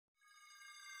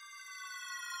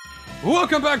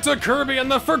Welcome back to Kirby and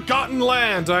the Forgotten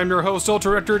Land. I'm your host,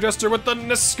 Ultra Rector Jester with the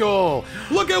TheNSCL.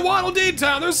 Look at Waddle Dee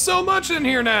Town. There's so much in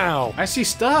here now. I see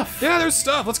stuff. Yeah, there's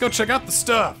stuff. Let's go check out the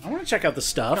stuff. I want to check out the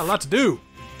stuff. Got a lot to do.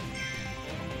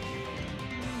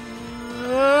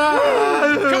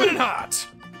 Coming in hot.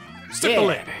 Stick the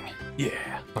landing.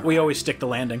 Yeah. We always stick the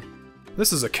landing.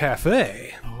 This is a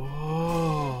cafe.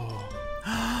 Oh.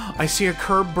 I see a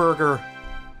Curb burger.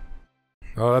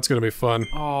 Oh, that's gonna be fun.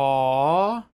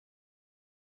 Aww.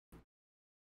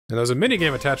 And there's a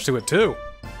minigame attached to it, too.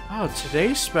 Oh,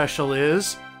 today's special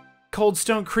is Cold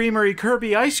Stone Creamery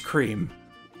Kirby Ice Cream.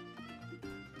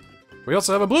 We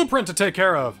also have a blueprint to take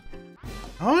care of.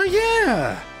 Oh,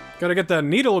 yeah. Gotta get that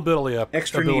needle ability up.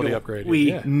 Extra ability needle. upgraded.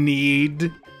 We Yeah.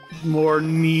 need more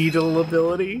needle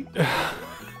ability.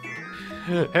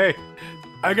 Hey,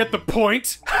 I get the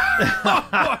point.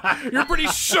 You're pretty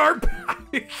sharp.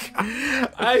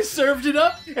 I served it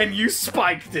up and you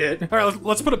spiked it. All right,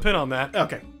 let's put a pin on that.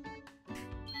 Okay.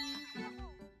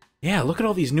 Yeah, look at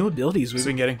all these new abilities we've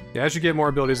been getting. Yeah, as you get more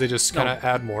abilities, they just kind of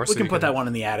add more. We can put that one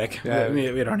in the attic. Yeah,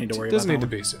 we don't need to worry about doesn't that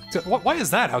need to be. Why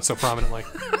is that out so prominently?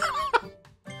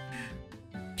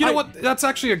 You know what? That's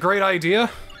actually a great idea.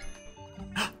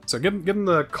 So give him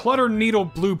the Clutter Needle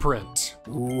blueprint.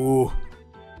 Ooh.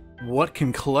 What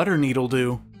can Clutter Needle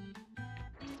do?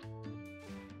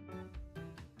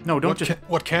 No, don't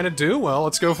What can it do? Well,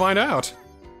 let's go find out.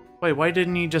 Wait, why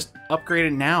didn't he just upgrade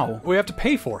it now? We have to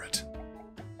pay for it.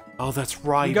 Oh, that's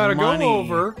right. You gotta money. go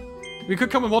over. We could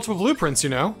come with multiple blueprints,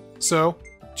 you know. So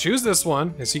choose this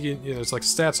one. As you can, it's like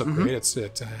stats upgrade. It's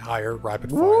higher rapid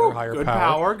fire, Woo, higher good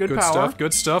power, good power. stuff,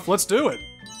 good stuff. Let's do it.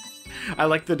 I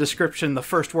like the description. The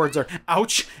first words are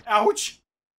ouch, ouch.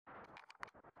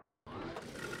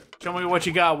 Show me what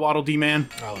you got, Waddle Dee man.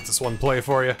 I'll let this one play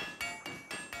for you.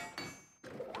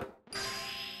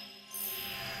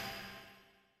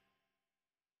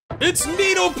 It's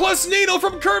Needle plus Needle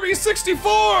from Kirby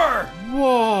 64!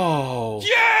 Whoa.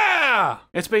 Yeah!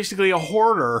 It's basically a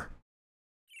hoarder.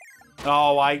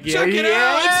 Oh, I get it. Check it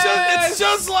out! It's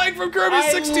just like from Kirby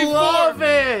 64! I love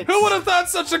it! Who would have thought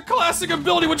such a classic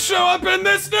ability would show up in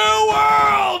this new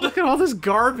world? Look at all this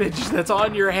garbage that's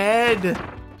on your head.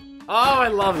 Oh, I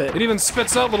love it. It even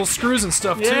spits out little screws and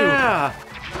stuff, too. Yeah.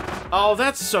 Oh,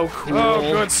 that's so cool. Oh,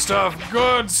 good stuff.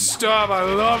 Good stuff. I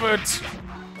love it.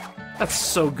 That's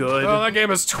so good. Oh, that game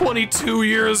is 22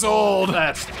 years old.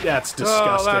 That's disgusting.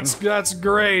 Oh, that's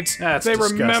great. That's they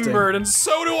disgusting. remembered, and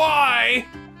so do I.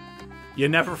 You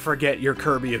never forget your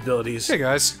Kirby abilities. Hey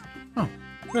guys. Oh.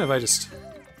 What if I just?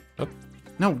 Oh.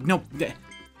 No.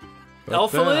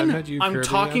 Elfilin, I'm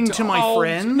talking to my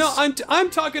friends. No, I'm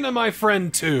talking to my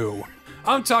friend too.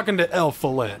 I'm talking to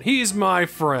Elfilin. He's my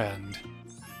friend.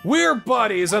 We're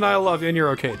buddies, and I love you, and you're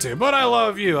okay too. But I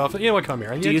love you, Elfilin. You know what? Come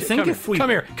here. Do you think if we come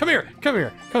here?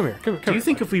 Do you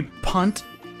think if we punt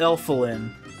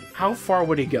Elfilin, how far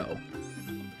would he go?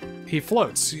 He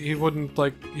floats. He wouldn't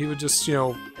he would just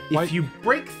If you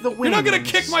break the wings. You're not gonna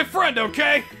kick my friend,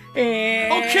 okay?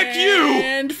 And I'll kick you.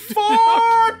 And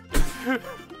four.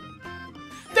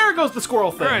 There goes the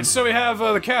squirrel thing. All right, so we have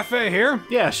the cafe here.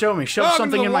 Yeah, show me. Shove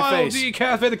something in my face. Waddle Dee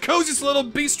Cafe, the coziest little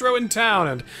bistro in town,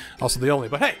 and also the only.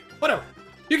 But hey, whatever.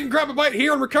 You can grab a bite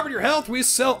here and recover your health. We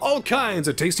sell all kinds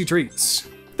of tasty treats.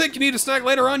 Think you need a snack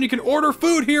later on? You can order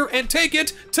food here and take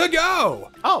it to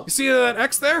go. Oh, you see that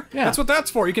X there? Yeah. That's what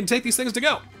that's for. You can take these things to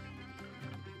go.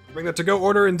 Bring that to-go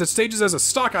order into stages as a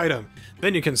stock item.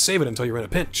 Then you can save it until you're in a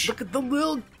pinch. look at the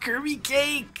little Kirby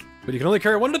cake. But you can only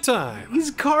carry one at a time.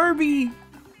 He's Kirby.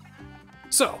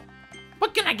 So,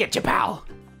 What can I get you, pal?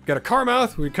 got a car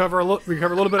mouth. We cover a little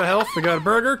bit of health. We got a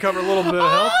burger. Cover a little bit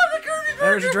of health. Oh, the Kirby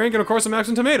burger. Energy drink, and of course, some Max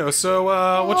and tomatoes. So,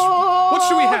 what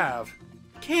should we have?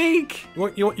 Cake.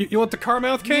 You want the car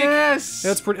mouth cake? Yes.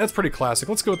 That's pretty classic.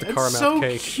 Let's go with the car mouth so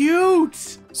cake.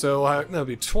 Cute. So that'll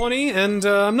be 20, and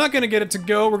I'm not gonna get it to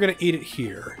go. We're gonna eat it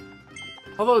here.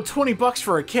 Although $20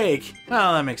 for a cake.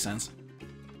 Oh, that makes sense.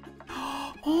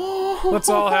 Let's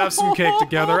all have some cake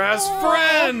together as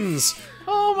friends.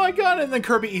 Oh my god! And then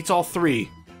Kirby eats all three.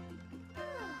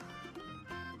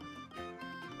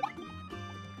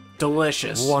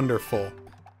 Delicious. Wonderful.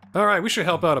 All right, we should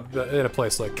help out in a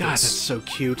place like God, this. that's so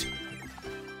cute.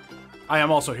 I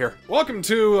am also here. Welcome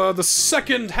to the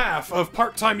second half of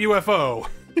Part-Time UFO.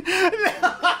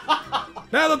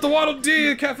 Now that the Waddle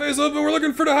Dee Cafe is open, we're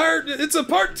looking for to hire. It's a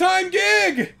part-time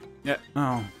gig. Yeah.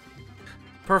 Oh.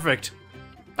 Perfect.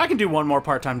 I can do one more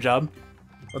part-time job.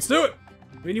 Let's do it.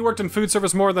 I mean, you worked in food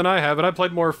service more than I have, and I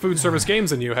played more food service games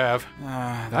than you have.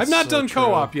 I've not done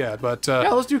co-op yet, but yeah,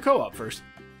 let's do co-op first.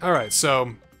 all right,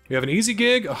 so we have an easy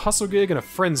gig, a hustle gig, and a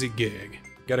frenzy gig.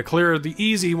 Gotta clear the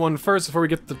easy one first before we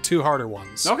get the 2 harder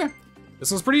ones. Okay.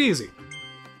 This one's pretty easy.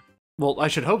 Well, I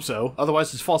should hope so.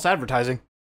 Otherwise, it's false advertising.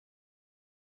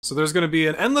 So there's gonna be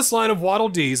an endless line of Waddle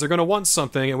Dees. They're gonna want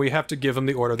something, and we have to give them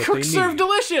the order that they need. Cook, serve,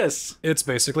 delicious! It's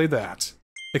basically that.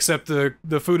 Except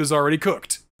the food is already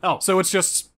cooked. Oh. So it's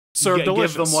just serve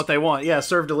delicious. Give them what they want. Yeah,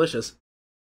 serve delicious.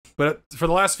 But for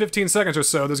the last 15 seconds or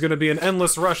so, there's gonna be an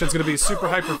endless rush. It's gonna be super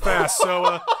hyper fast,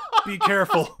 so be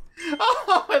careful.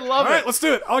 Oh, I love it. Alright, let's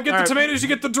do it. I'll get the tomatoes, you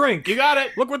get the drink. You got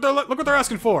it. Look what they're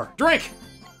asking for. Drink!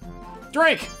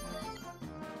 Drink!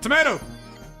 Tomato!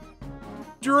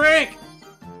 Drink!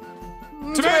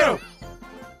 Tomato!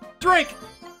 Drink!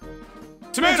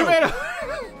 Tomato! Tomato!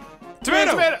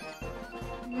 Tomato! Tomato!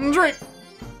 Drink!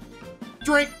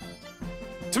 Drink!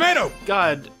 Tomato!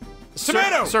 God.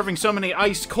 Tomato! Serving so many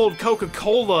iced cold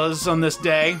Coca-Colas on this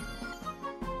day.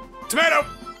 Tomato!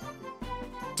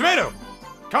 Tomato!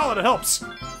 Call it, it helps.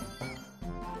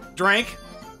 Drink.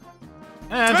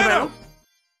 And tomato.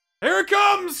 Here it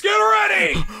comes! Get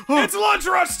ready! It's lunch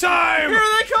rush time! Here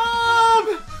they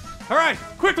come! Alright,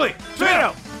 quickly!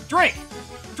 Tomato! Drink!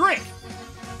 Drink!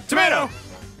 Tomato!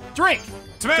 Drink!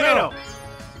 Tomato!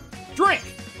 Drink!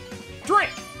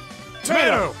 Drink!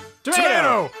 Tomato!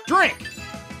 Tomato! Drink!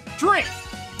 Drink!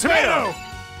 Tomato!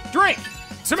 Drink!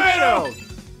 Tomato!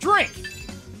 Drink!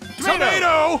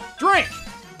 Tomato! Drink!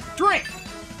 Drink!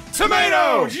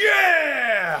 Tomato!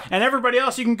 Yeah! And everybody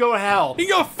else, you can go to hell. You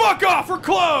can go fuck off, we're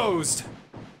closed!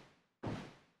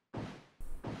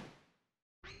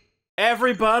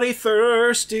 Everybody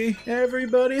thirsty.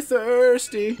 Everybody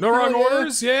thirsty. No wrong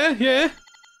orders? Yeah?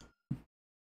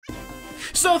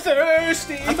 So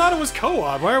thirsty. I thought it was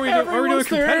co-op. Why are we doing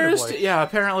competitively? Yeah,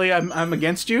 apparently I'm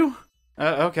against you.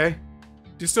 Okay.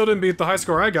 You still didn't beat the high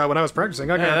score I got when I was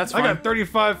practicing. I got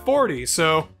 35-40,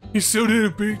 so you still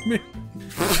didn't beat me.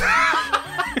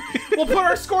 We'll put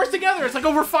our scores together. It's like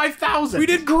over 5,000. We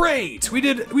did great. We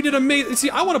did amazing.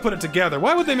 See, I want to put it together.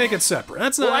 Why would they make it separate?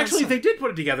 That's not. Well, actually, they did put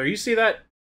it together. You see that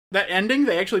ending?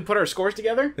 They actually put our scores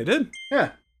together. They did.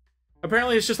 Yeah.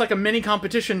 Apparently, it's just like a mini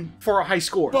competition for a high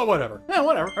score. But whatever. Yeah,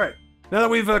 whatever. All right. Now that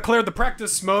we've cleared the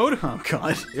practice mode, oh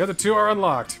god, the other 2 are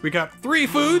unlocked. We got 3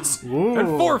 foods and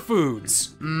 4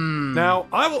 foods. Now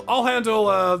I'll handle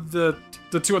the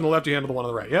 2 on the left. You handle the 1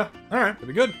 on the right. Yeah. All right. That'll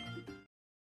be good.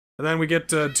 And then we get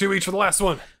 2 each for the last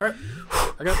one. All right.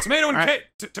 I got tomato and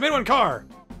tomato and car.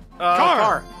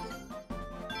 Car.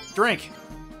 Drink.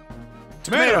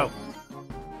 Tomato.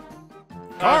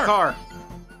 Car. Car.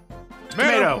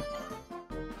 Tomato.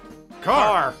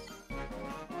 Car.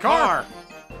 Car.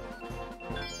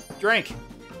 Drink.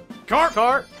 Car.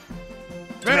 Car.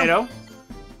 Tomato.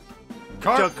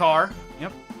 Car. Car.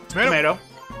 Yep. Tomato.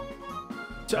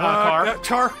 Car.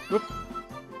 Car. Whoop.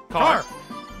 Car.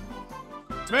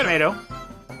 Tomato.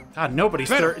 God,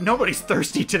 nobody's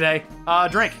thirsty today.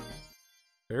 Drink.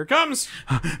 Here it comes.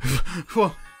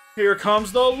 Well, here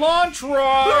comes the lunch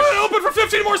rush. Open for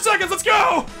 15 more seconds. Let's go.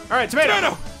 All right,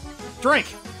 tomato.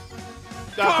 Drink.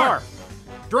 Car.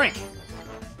 Drink.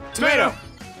 Tomato.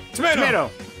 Tomato.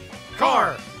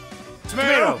 Car.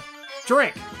 Tomato.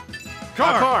 Drink.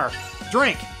 Car.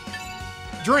 Drink.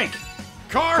 Drink.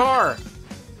 Car.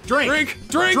 Drink.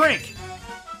 Drink.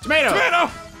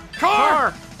 Tomato.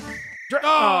 Car.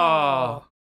 Oh.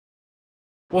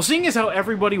 Well, seeing as how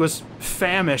everybody was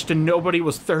famished and nobody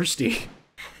was thirsty.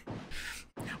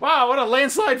 Wow, what a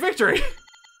landslide victory.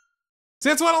 See,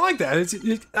 that's why I don't like that.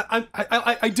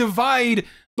 I divide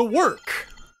the work.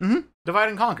 Divide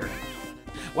and conquer.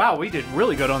 Wow, we did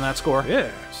really good on that score.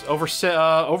 Yeah. It's over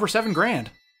 $7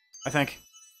 grand, I think.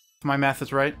 If my math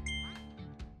is right.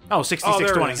 Oh,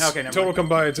 6620. Okay, never Total mind.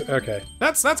 combined. Okay.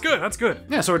 That's good. That's good.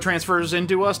 Yeah, so it transfers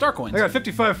into Star Coins. I got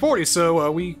 55-40, so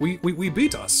we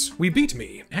beat us. We beat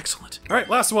me. Excellent. All right,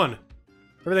 last one.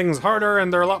 Everything's harder,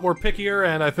 and they're a lot more pickier,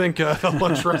 and I think the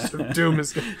lunch rush of doom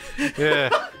is. Yeah.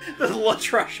 The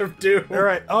lunch rush of doom. All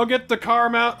right, I'll get the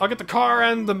car out. I'll get the car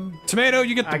and the tomato.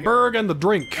 You get the burg and the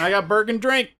drink. I got burg and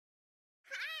drink.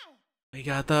 We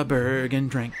got the burg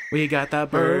and drink. We got the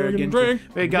burg and drink.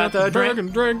 We got the drink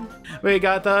and drink. We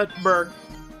got the burg.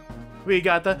 We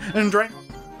got the drink.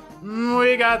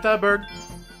 We got the burg.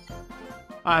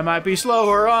 I might be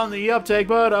slower on the uptake,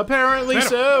 but apparently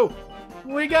so.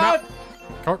 We got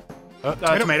car.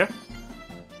 tomato.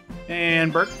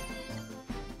 And burg.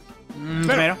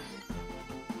 Tomato.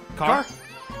 Car.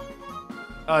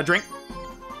 Drink.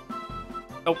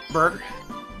 Oh, burg.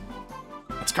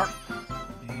 That's car.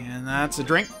 And that's a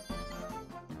drink.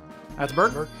 That's a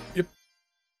burger. Yep.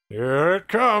 Here it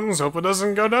comes. Hope it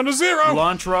doesn't go down to 0.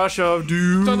 Lunch rush of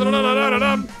doom.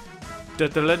 Da-da-da-da-da-da-da.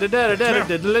 Getting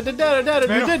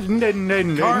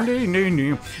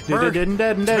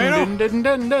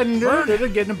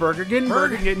a burger,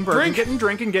 getting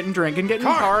drinking, getting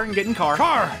car, and getting car.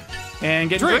 Car. And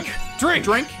getting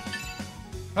drink.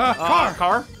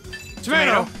 Car.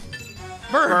 Tomato.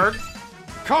 Bird.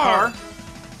 Car.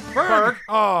 Bird.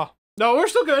 Oh. No, we're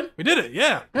still good. We did it,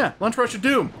 yeah. Yeah, lunch rush of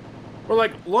doom. Or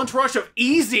like lunch rush of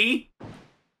easy.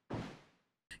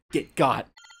 Get got,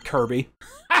 Kirby.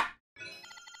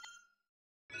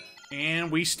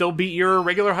 And we still beat your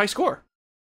regular high score.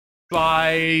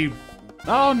 By...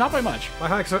 Oh, not by much. My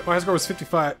high score was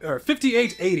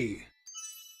 5880.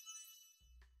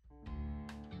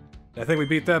 I think we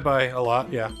beat that by a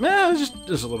lot, yeah. Yeah,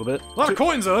 just a little bit. A lot of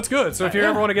coins, though, that's good. So if you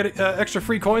ever want to get extra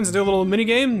free coins and do a little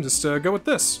mini-game, just go with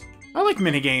this. I like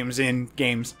mini-games in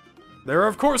games. There are,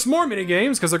 of course, more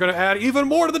mini-games, because they're going to add even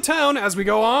more to the town as we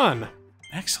go on.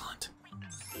 Excellent.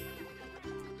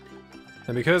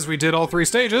 And because we did all 3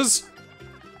 stages,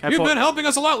 you've been helping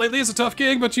us a lot lately. It's a tough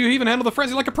gig, but you even handle the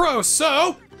frenzy like a pro,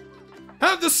 so...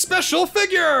 have the special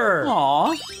figure!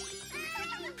 Aww.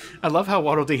 I love how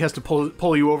Waddle Dee has to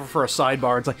pull you over for a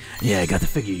sidebar. It's like, yeah, I got the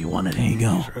figure you wanted. Here you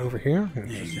go. Over here? There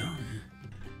you go.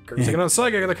 Kirby's taking on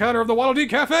Psychic at the counter of the Waddle Dee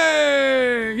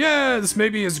Cafe! Yeah, this may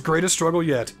be his greatest struggle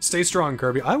yet. Stay strong,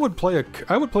 Kirby. I would play a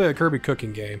Kirby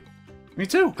cooking game. Me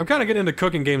too. I'm kind of getting into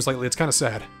cooking games lately. It's kind of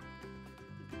sad.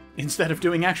 Instead of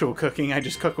doing actual cooking, I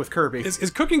just cook with Kirby. Is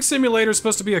Cooking Simulator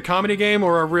supposed to be a comedy game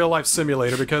or a real-life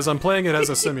simulator? Because I'm playing it as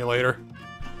a simulator.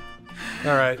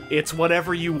 Alright. It's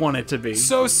whatever you want it to be.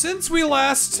 So, since we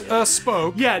last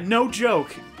spoke... Yeah, no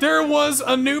joke. There was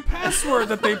a new password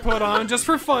that they put on just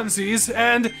for funsies,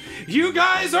 and you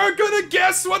guys are gonna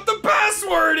guess what the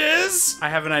password is! I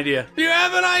have an idea. You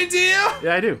have an idea?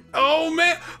 Yeah, I do. Oh,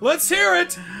 man. Let's hear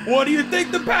it. What do you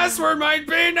think the password might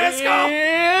be,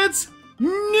 TheNSCL? It's...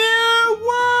 New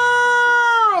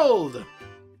World!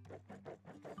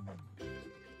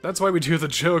 That's why we do the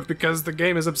joke, because the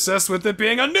game is obsessed with it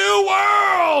being a new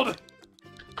world!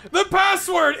 The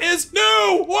password is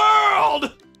New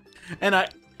World! And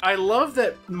I love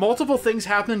that multiple things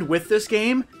happened with this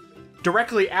game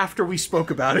directly after we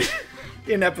spoke about it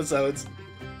in episodes.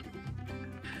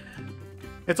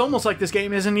 It's almost like this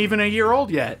game isn't even a year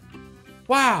old yet.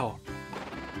 Wow.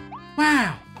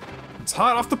 Wow. It's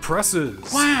hot off the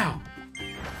presses. Wow.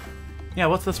 Yeah,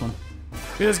 what's this one?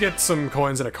 You just get some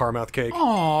coins and a Carmouth cake.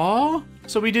 Aww.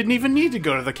 So we didn't even need to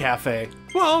go to the cafe.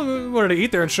 Well, we wanted to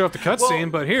eat there and show off the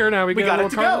cutscene, but here, now we got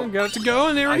it to go. Got it to go,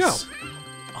 and there we go.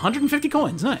 150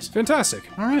 coins, nice. Fantastic.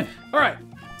 Alright. Alright,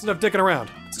 that's enough dicking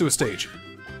around. Let's do a stage.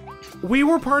 We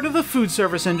were part of the food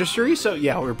service industry, so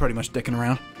yeah, we were pretty much dicking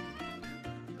around.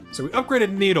 So we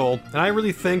upgraded Needle, and I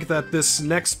really think that this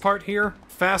next part here,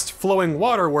 Fast Flowing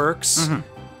Waterworks,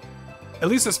 at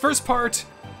least this first part,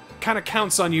 kind of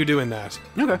counts on you doing that.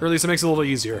 Okay. Or at least it makes it a little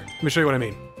easier. Let me show you what I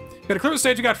mean. Got a clear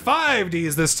stage, you got 5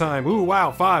 Ds this time. Ooh, wow,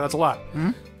 5, that's a lot.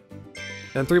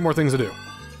 And 3 more things to do.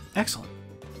 Excellent.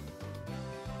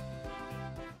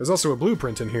 There's also a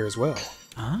blueprint in here as well.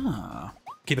 Ah.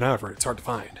 Keep an eye out for it, it's hard to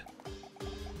find.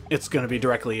 It's gonna be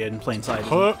directly in plain sight.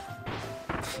 Huh?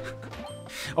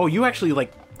 Oh, you actually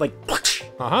like...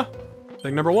 Uh-huh.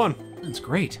 Thing number 1. That's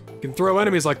great. You can throw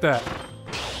enemies like that.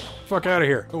 Fuck out of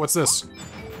here. Oh, what's this?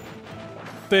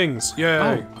 Things. Yay.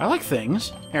 Oh, I like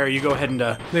things. Here, you go ahead and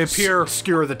they appear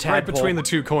skewer the tadpole. right between the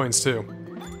 2 coins, too.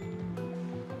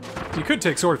 You could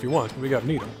take sword if you want, but we got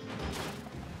Needle.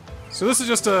 So this is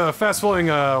just a fast-flowing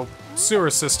sewer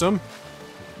system.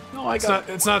 Oh,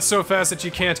 It's not so fast that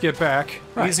you can't get back.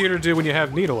 Right. Easier to do when you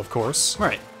have Needle, of course.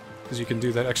 Right. Because you can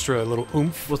do that extra little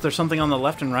oomph. Was there something on the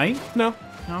left and right? No.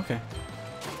 Oh, okay.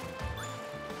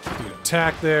 You can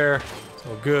attack there. It's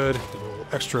all good. Do a little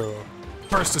extra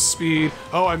burst of speed.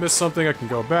 Oh, I missed something. I can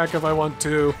go back if I want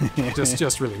to.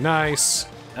 just really nice.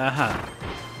 Uh-huh.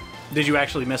 Did you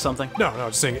actually miss something? No,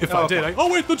 just saying if I did.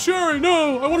 Oh, wait, the cherry!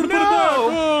 No! I wanted to put it back!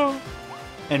 Oh.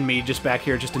 And me just back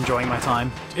here just enjoying my time.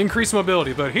 Increase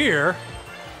mobility, but here...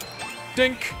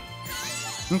 Dink!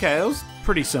 Okay, that was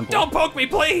pretty simple. Don't poke me,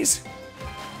 please!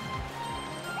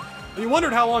 You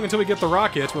wondered how long until we get the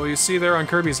rocket. Well, you see there on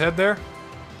Kirby's head there?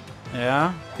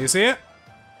 Yeah? You see it?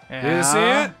 Yeah. You see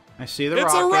it? I see the rocket.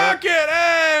 It's a rocket!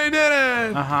 Hey, we did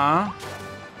it! Uh-huh.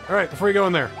 Alright, before you go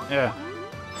in there. Yeah.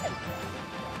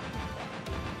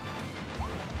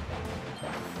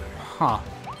 Huh.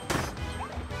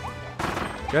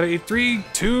 Gotta eat 3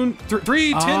 tins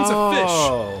of fish.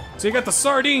 So you got the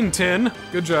sardine tin.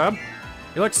 Good job.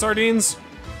 You like sardines?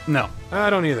 No.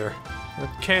 I don't either.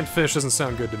 Canned fish doesn't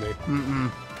sound good to me.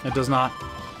 It does not.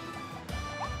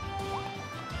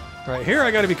 Alright, here I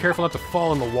gotta be careful not to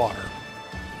fall in the water.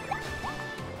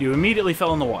 You immediately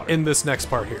fell in the water. In this next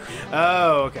part here.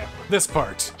 Oh, okay. This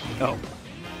part. Oh.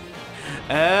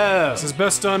 Oh. This is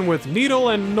best done with needle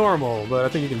and normal, but I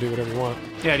think you can do whatever you want.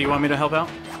 Yeah, do you want me to help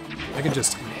out? I can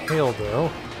just inhale,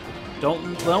 though.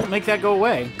 Don't make that go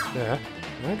away. Yeah,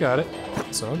 I got it.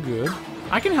 It's all good.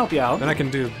 I can help you out. Then I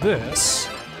can do this.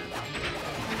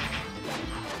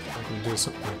 I can do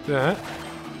something like that.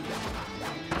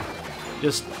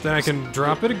 Then I can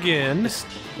drop it again.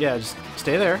 Yeah, just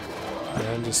stay there.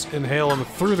 And just inhale them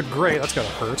through the grate. That's gotta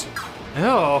hurt.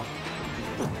 Oh.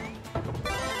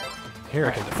 Here,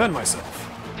 I can defend myself.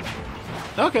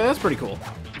 Okay, that's pretty cool.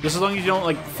 Just as long as you don't,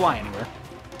 like, fly anywhere.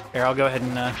 Here, I'll go ahead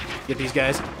and get these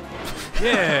guys.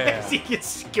 Yeah! He gets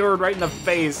skewered right in the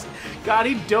face. God,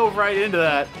 he dove right into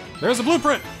that. There's a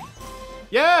blueprint!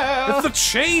 Yeah! It's the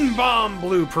chain bomb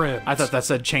blueprint! I thought that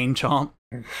said chain chomp.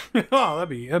 Oh,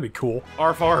 that'd be cool.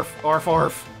 Arf, arf, arf,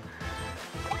 arf.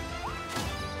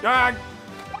 Ah!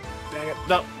 Dang it.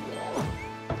 No.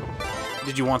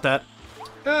 Did you want that?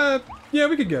 Yeah,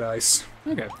 we could get ice.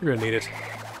 Okay. We're gonna need it.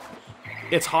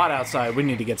 It's hot outside. We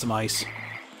need to get some ice.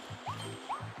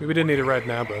 We didn't need it right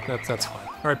now, but that's fine.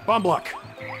 Alright, bomb block.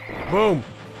 Boom.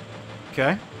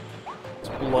 Okay. It's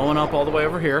blowing up all the way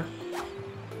over here.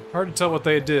 Hard to tell what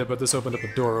they did, but this opened up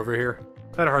a door over here.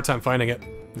 I had a hard time finding it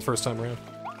the first time around.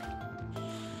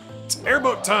 It's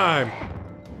airboat time!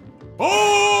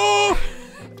 Oh!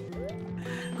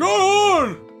 Go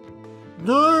on!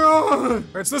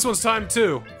 Alright, so this one's time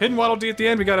too. Hidden Waddle Dee at the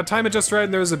end, we gotta time it just right,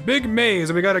 and there's a big maze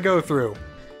that we gotta go through.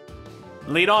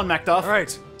 Lead on, Macduff.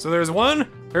 Alright, so there's one,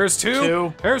 there's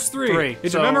two, there's three.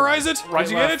 Did you memorize it? Right,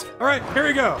 Did you left. get it? Alright, here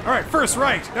we go. Alright, first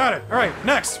right, got it. Alright,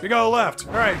 next, we go left.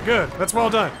 Alright, good, that's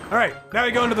well done. Alright, now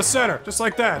we go into the center, just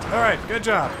like that. Alright, good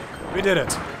job. We did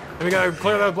it. And we gotta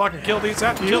clear that block and kill these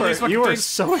fucking things. You are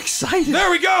so excited.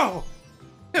 There we go!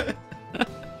 Of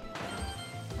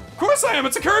course I am,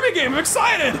 it's a Kirby game, I'm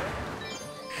excited!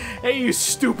 Hey, you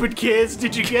stupid kids!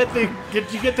 Did you get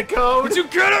the code? Did you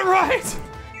get it right?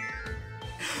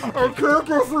 I can't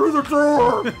get through the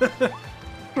door.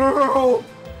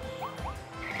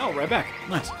 Oh, right back.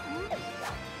 Nice.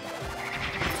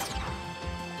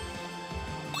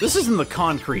 This isn't the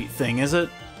concrete thing, is it?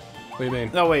 What do you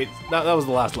mean? No, wait. That was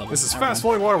the last level. This is Fast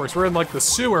Flowing Waterworks. We're in like the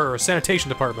sewer or sanitation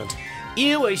department.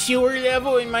 Ew, a sewer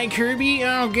level in my Kirby?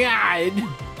 Oh god.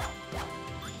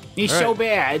 It's so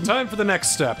bad. Time for the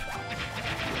next step.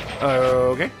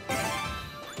 Okay.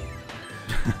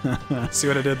 See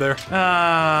what I did there?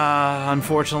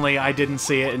 Unfortunately, I didn't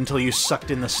see it until you sucked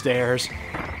in the stairs.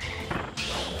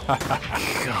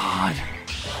 God.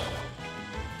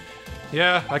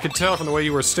 Yeah, I could tell from the way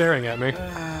you were staring at me.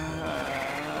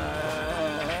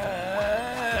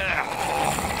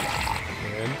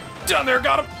 And down there,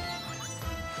 got him!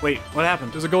 Wait, what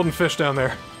happened? There's a golden fish down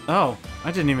there. Oh,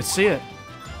 I didn't even see it.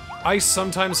 Ice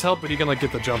sometimes help, but you can like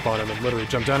get the jump on him and literally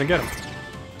jump down and get him.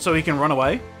 So he can run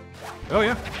away? Oh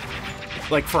yeah.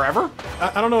 Like forever?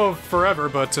 I don't know if forever,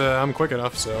 but I'm quick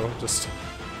enough, so just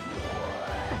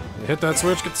hit that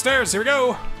switch, get the stairs, here we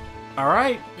go!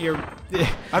 Alright, you're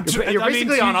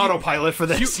basically on autopilot for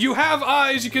this. You have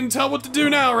eyes, you can tell what to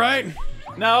do now, right?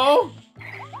 No?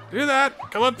 Do that,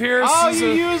 come up here. Oh,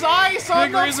 you use ice on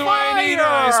big the reason why I need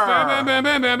ice. Bam, bam, bam,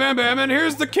 bam, bam, bam, bam, and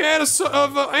here's the can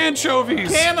of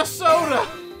anchovies. Can of soda.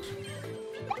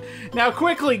 Now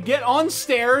quickly, get on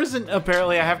stairs, and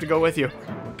apparently I have to go with you.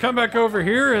 Come back over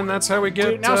here, and that's how we get.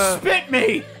 Dude, now spit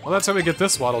me. Well, that's how we get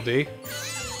this Waddle Dee.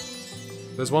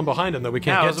 There's one behind him that we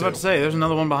can't get to. I was about to say, there's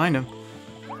another one behind him.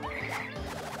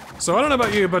 So I don't know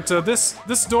about you, but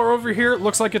this door over here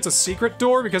looks like it's a secret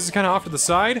door because it's kind of off to the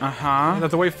side. Uh-huh. And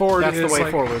that the way forward is the way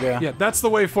forward, yeah. Yeah, that's the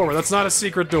way forward. That's not a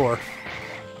secret door.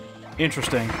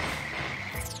 Interesting.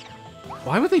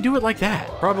 Why would they do it like that?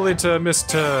 Probably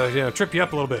to trip you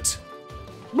up a little bit.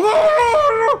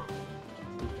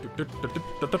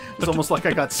 It's almost like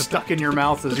I got stuck in your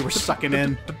mouth as you were sucking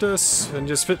in. And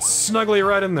just fit snugly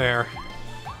right in there.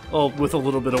 Oh, with a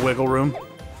little bit of wiggle room.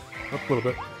 A little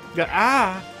bit.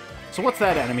 So what's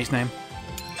that enemy's name?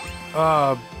 It's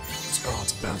a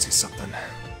bouncy something.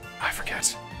 I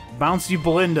forget. Bouncy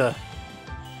Belinda.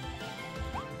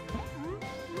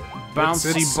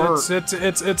 Bouncy Bert.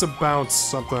 It's a bounce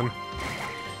something.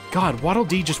 God, Waddle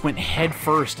Dee just went head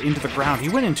first into the ground. He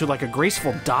went into like a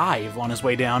graceful dive on his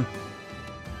way down.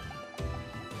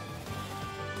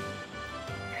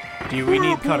 Do we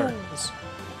need Cutter?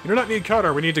 You do not need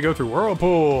Cutter. We need to go through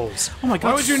whirlpools. Oh my God!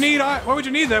 Why would you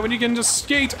need that when you can just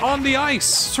skate on the ice?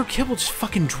 Sir Kibble just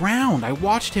fucking drowned. I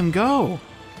watched him go.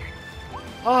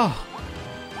 Oh,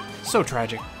 so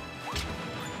tragic.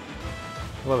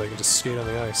 Well, they can just skate on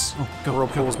the ice. Oh, go,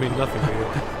 whirlpools mean nothing to you.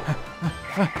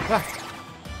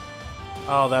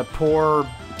 Oh, that poor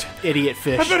idiot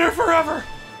fish. I've been here forever.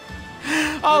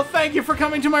 Oh, thank you for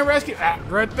coming to my rescue. Ah,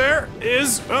 Right there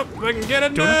is. Oh, I can get it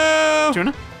Tuna? now.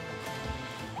 tuna?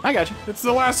 I got you. It's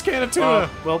the last can of tuna.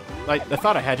 Well, I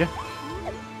thought I had you.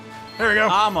 There we go.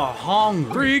 I'm a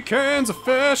hungry. 3 cans of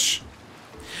fish.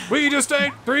 We just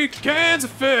ate 3 cans of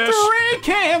fish. 3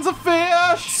 cans of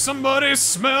fish. Somebody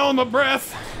smell my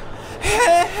breath. 3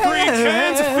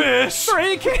 cans of fish.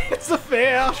 3 cans of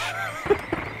fish.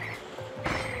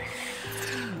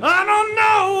 I don't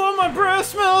know what my breath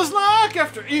smells like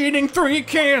after eating 3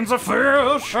 cans of fish.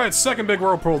 All right, second big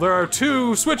whirlpool. There are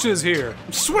 2 switches here.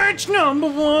 Switch number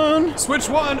 1. Switch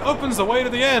 1 opens the way to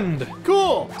the end.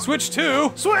 Cool. Switch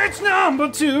 2 Switch number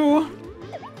 2.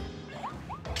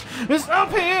 It's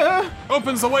up here.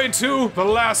 opens the way to the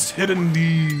last hidden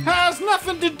D. Has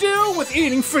nothing to do with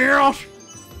eating fish.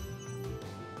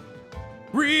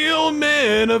 Real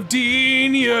men of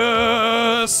genius.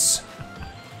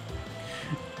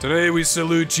 Today we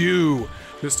salute you,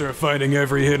 Mr. Finding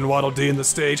Every Hidden Waddle Dee in the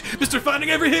stage. Mr.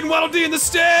 Finding Every Hidden Waddle Dee in the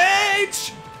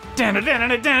stage! Don't get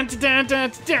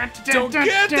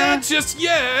that just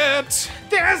yet.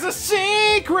 There's a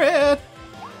secret.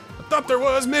 I thought there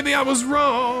was, maybe I was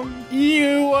wrong.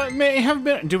 You may have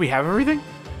been. Do we have everything?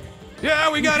 Yeah,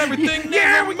 we got everything.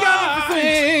 Yeah, Never we got mind.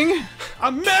 everything. I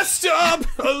messed up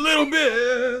a little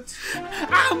bit.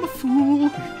 I'm a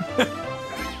fool.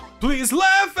 Please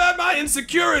laugh at my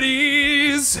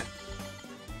insecurities.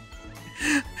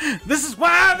 This is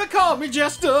why they call me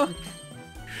Jester.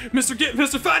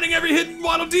 Mr. Finding Every Hidden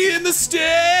Waddle Dee in the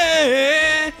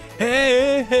stage.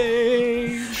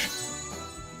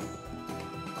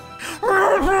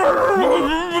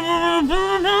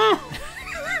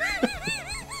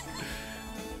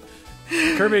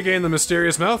 Kirby gained the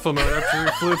mysterious mouthful mode after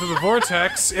he flew through the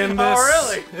vortex in this.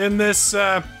 Oh, really? In this,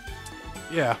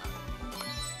 yeah.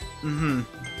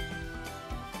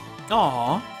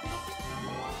 Aw.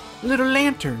 Little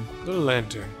lantern. Little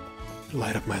lantern.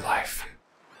 Light up my life.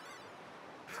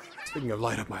 Speaking of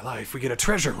light up my life, we get a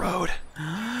treasure road.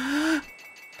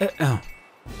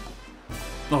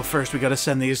 Oh, first we gotta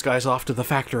send these guys off to the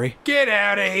factory. Get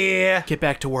out of here! Get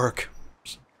back to work.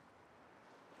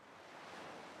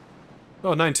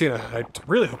 Oh, 19. I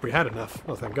really hope we had enough.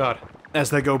 Oh, thank God.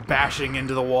 As they go bashing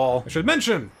into the wall. I should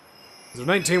mention, there's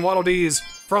 19 Waddle Dees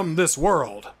from this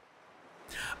world.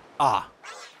 Ah.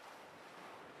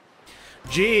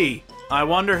 Gee, I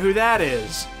wonder who that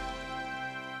is.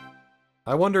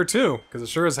 I wonder too, because it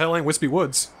sure as hell ain't Wispy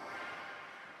Woods.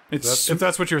 If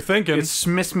that's what you're thinking. It's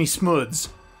Smiss Me Smuds.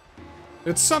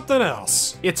 It's something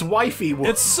else. It's Wifey Woods.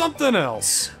 It's something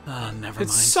else. Never mind.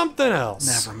 It's something else.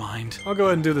 Never mind. I'll go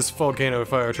ahead and do this volcano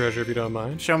fire treasure if you don't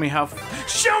mind. Show me how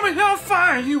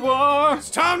fine you are.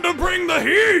 It's time to bring the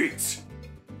heat!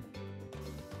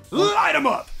 Light 'em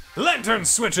up! Lantern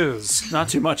switches! Not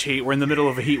too much heat. We're in the middle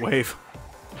of a heat wave.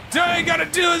 All you gotta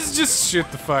do is just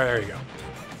shoot the fire. There you go.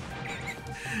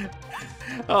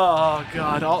 Oh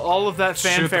God! All of that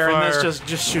fanfare the and this fire.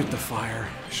 just shoot the fire.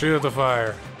 Shoot the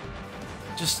fire.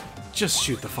 Just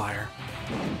shoot the fire.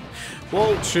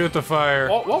 Well, Shoot the fire.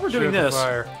 while we're doing Shoot the this,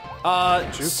 fire.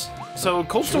 so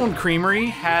Cold Stone Creamery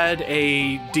had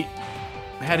a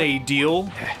deal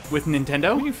with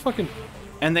Nintendo, You fucking.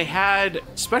 and they had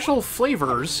special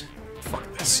flavors.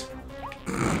 Fuck this.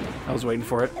 I was waiting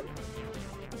for it,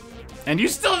 and you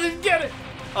still didn't get it.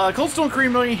 Cold Stone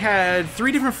Creamery had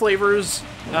 3 different flavors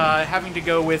having to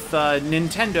go with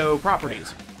Nintendo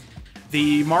properties.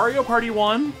 The Mario Party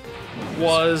one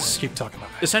was Keep talking about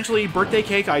it. essentially birthday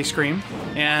cake ice cream,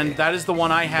 and that is the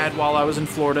one I had while I was in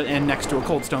Florida and next to a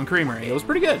Cold Stone Creamery. It was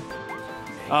pretty good.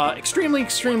 Extremely,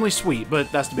 extremely sweet,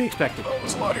 but that's to be expected.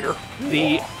 There's a lot here.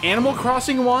 The Animal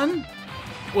Crossing one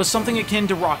was something akin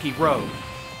to Rocky Road.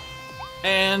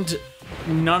 And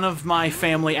none of my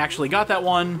family actually got that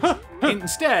one.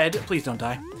 Instead, please don't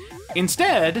die.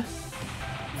 Instead,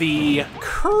 the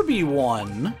Kirby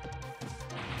one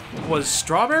was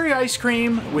strawberry ice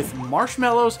cream with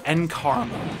marshmallows and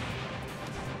caramel.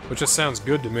 Which just sounds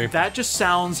good to me. That just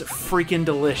sounds freaking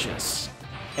delicious.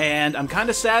 And I'm kind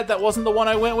of sad that wasn't the one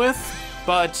I went with,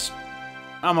 but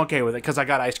I'm okay with it because I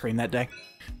got ice cream that day.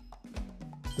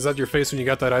 Is that your face when you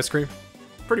got that ice cream?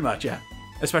 Pretty much, yeah.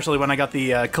 Especially when I got the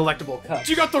collectible cup.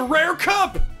 You got the rare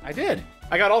cup! I did.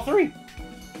 I got all 3.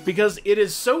 Because it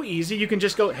is so easy, you can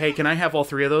just go, hey, can I have all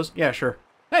 3 of those? Yeah, sure.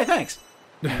 Hey, thanks.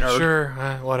 Nerd. Sure,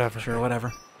 whatever. Sure,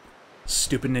 whatever.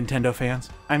 Stupid Nintendo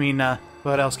fans. I mean,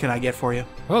 what else can I get for you?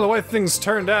 Well, the way things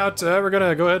turned out, we're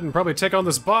gonna go ahead and probably take on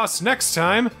this boss next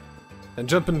time. And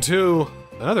jump into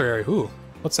another area. Ooh,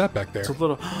 what's that back there? It's a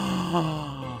little...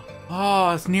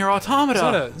 Oh, it's Nier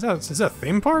Automata. Is that a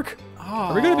theme park? Oh.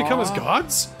 Are we gonna become as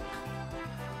gods?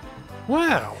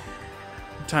 Wow.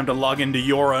 Time to log into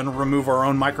Yora and remove our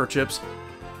own microchips.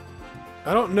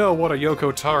 I don't know what a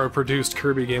Yoko Taro produced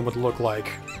Kirby game would look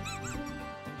like.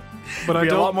 But I Be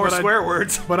don't a lot more swear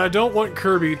words. But I don't want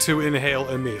Kirby to inhale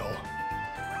a meal.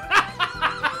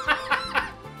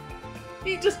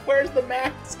 He just wears the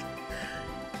mask.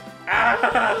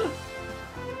 Ah.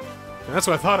 And that's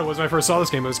what I thought it was when I first saw this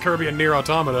game. It was Kirby and Nier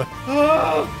Automata.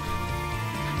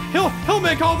 He'll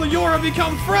make all the Yora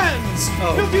become friends.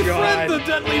 Oh, He'll befriend God. the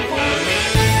deadly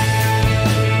foes.